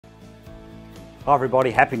Hi everybody,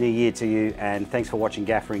 Happy New Year to you and thanks for watching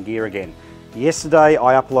Gaffer and Gear again. Yesterday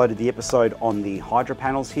I uploaded the episode on the Hydra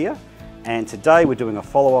panels here, and today we're doing a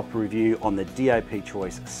follow-up review on the DAP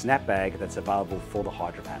Choice Snap Bag that's available for the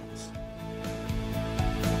Hydra panels.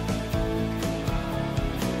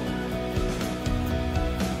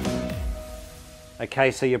 Okay,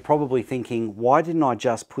 so you're probably thinking, why didn't I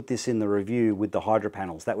just put this in the review with the Hydra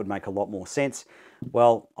panels? That would make a lot more sense.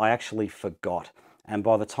 Well, I actually forgot. And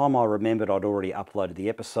by the time I remembered, I'd already uploaded the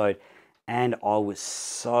episode and I was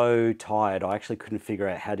so tired. I actually couldn't figure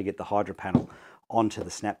out how to get the Hydra panel onto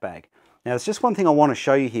the snap bag. Now, there's just one thing I want to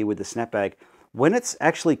show you here with the snap bag. When it's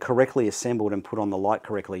actually correctly assembled and put on the light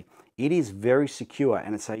correctly, it is very secure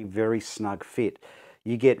and it's a very snug fit.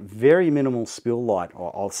 You get very minimal spill light,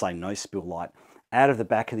 or I'll say no spill light, out of the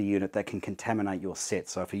back of the unit that can contaminate your set.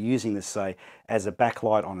 So if you're using this, say, as a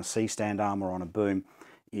backlight on a C-stand arm or on a boom,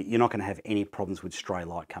 you're not going to have any problems with stray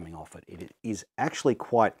light coming off it. It is actually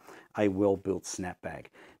quite a well-built snap bag.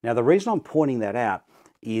 Now, the reason I'm pointing that out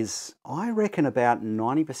is I reckon about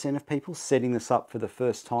 90% of people setting this up for the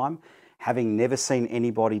first time, having never seen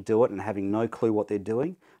anybody do it and having no clue what they're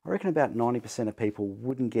doing, I reckon about 90% of people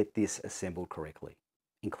wouldn't get this assembled correctly,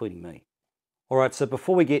 including me. All right, so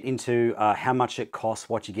before we get into how much it costs,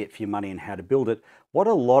 what you get for your money and how to build it, what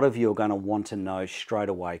a lot of you are going to want to know straight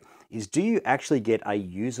away is, do you actually get a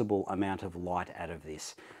usable amount of light out of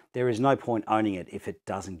this? There is no point owning it if it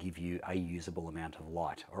doesn't give you a usable amount of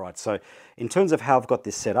light. All right, so in terms of how I've got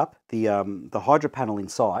this set up, the Hydra panel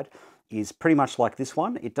inside is pretty much like this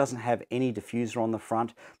one. It doesn't have any diffuser on the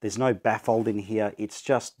front. There's no baffle in here. It's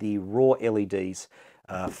just the raw LEDs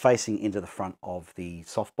facing into the front of the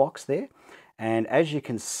softbox there. And as you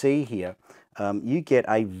can see here, you get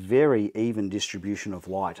a very even distribution of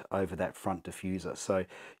light over that front diffuser. So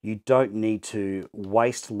you don't need to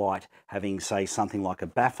waste light having, say, something like a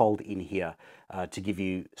baffle in here to give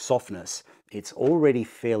you softness. It's already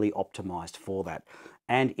fairly optimized for that.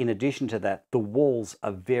 And in addition to that, the walls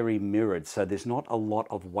are very mirrored, so there's not a lot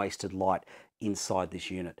of wasted light inside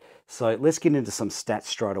this unit. So let's get into some stats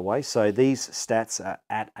straight away. So these stats are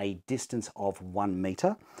at a distance of 1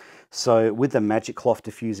 meter. So with the magic cloth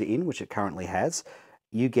diffuser in, which it currently has,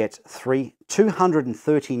 you get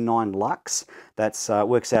 239 lux. That's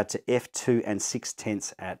works out to f2 and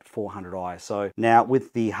 6/10 at 400 ISO. Now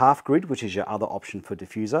with the half grid, which is your other option for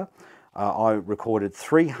diffuser, I recorded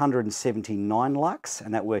 379 lux,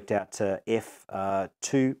 and that worked out to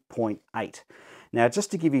f2.8. Now,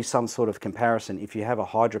 just to give you some sort of comparison, if you have a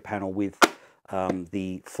Hydra panel with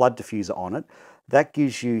the flood diffuser on it, that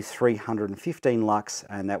gives you 315 lux,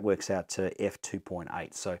 and that works out to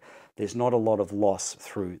f2.8. So there's not a lot of loss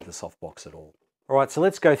through the softbox at all. All right, so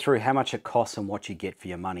let's go through how much it costs and what you get for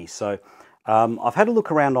your money. So I've had a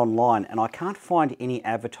look around online and I can't find any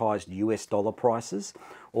advertised US dollar prices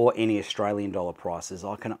or any Australian dollar prices.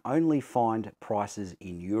 I can only find prices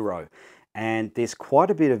in euro. And there's quite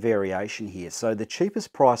a bit of variation here. So the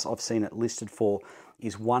cheapest price I've seen it listed for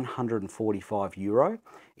is 145 euro.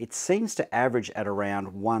 It seems to average at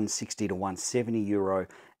around 160 to 170 euro,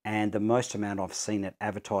 and the most amount I've seen it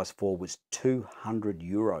advertised for was 200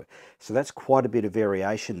 euro. So that's quite a bit of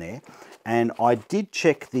variation there. And I did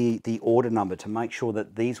check the order number to make sure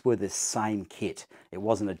that these were the same kit. It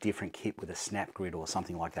wasn't a different kit with a snap grid or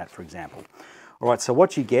something like that, for example. All right, so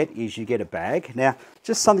what you get is you get a bag. Now,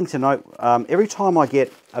 just something to note, every time I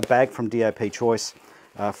get a bag from DAP Choice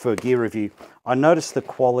for a gear review, I notice the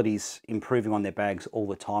quality's improving on their bags all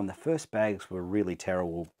the time. The first bags were really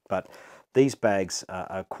terrible, but these bags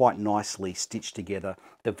are quite nicely stitched together.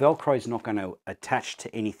 The Velcro is not going to attach to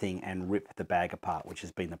anything and rip the bag apart, which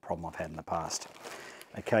has been the problem I've had in the past.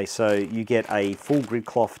 Okay, so you get a full grid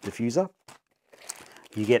cloth diffuser,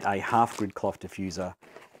 you get a half grid cloth diffuser,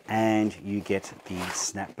 and you get the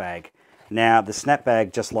snap bag. Now, the snap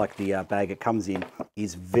bag, just like the bag it comes in,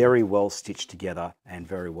 is very well stitched together and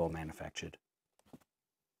very well manufactured.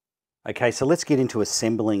 Okay, so let's get into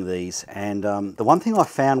assembling these. And the one thing I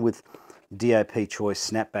found with DAP Choice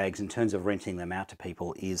snap bags in terms of renting them out to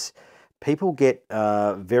people is people get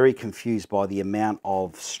very confused by the amount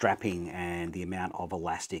of strapping and the amount of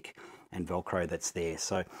elastic and Velcro that's there.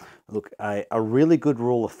 So look, a really good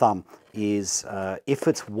rule of thumb is if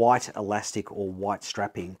it's white elastic or white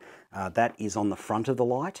strapping, that is on the front of the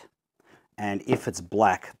light, and if it's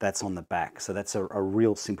black, that's on the back. So that's a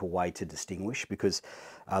real simple way to distinguish, because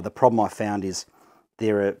the problem I found is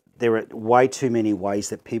there are way too many ways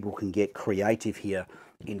that people can get creative here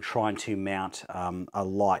in trying to mount a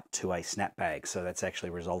light to a snap bag. So that's actually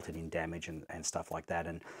resulted in damage and stuff like that.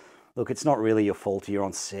 And look, it's not really your fault. You're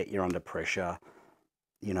on set, you're under pressure.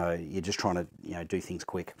 you're just trying to, do things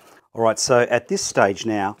quick. All right, so at this stage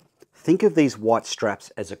now, think of these white straps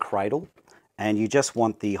as a cradle, and you just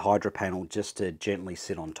want the Hydra panel just to gently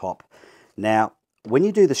sit on top. Now, when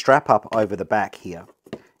you do the strap up over the back here,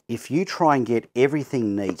 if you try and get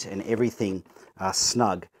everything neat and everything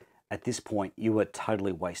snug, at this point, you are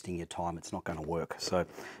totally wasting your time. It's not going to work. So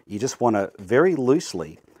you just want to very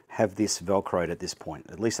loosely have this Velcroed at this point.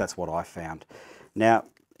 At least that's what I found. Now,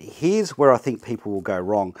 here's where I think people will go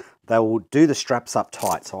wrong. They will do the straps up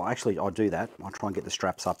tight. So I'll do that. I'll try and get the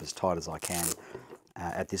straps up as tight as I can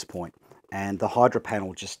at this point. And the Hydra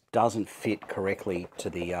panel just doesn't fit correctly to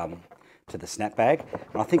the snap bag.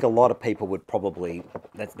 And I think a lot of people would probably,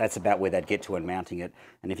 that's about where they'd get to in mounting it.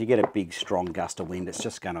 And if you get a big strong gust of wind, it's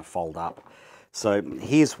just going to fold up. So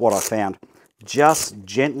here's what I found. Just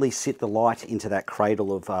gently sit the light into that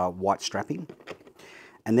cradle of white strapping,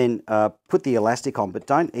 and then put the elastic on, but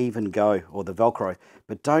don't even go, or the Velcro,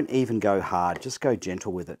 but don't even go hard. Just go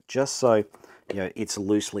gentle with it, just so it's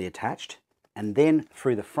loosely attached. And then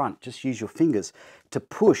through the front, just use your fingers to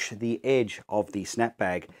push the edge of the snap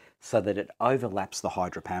bag so that it overlaps the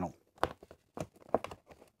Hydra panel.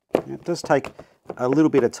 It does take a little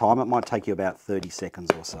bit of time. It might take you about 30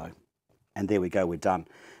 seconds or so. And there we go, we're done.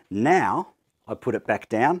 Now I put it back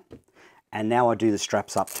down, and now I do the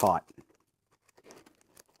straps up tight.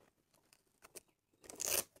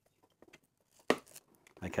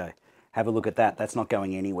 Okay, have a look at that. That's not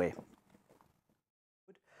going anywhere.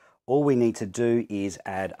 All we need to do is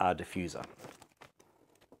add our diffuser.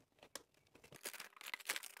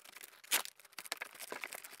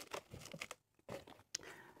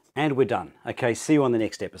 And we're done. Okay, see you on the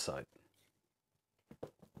next episode.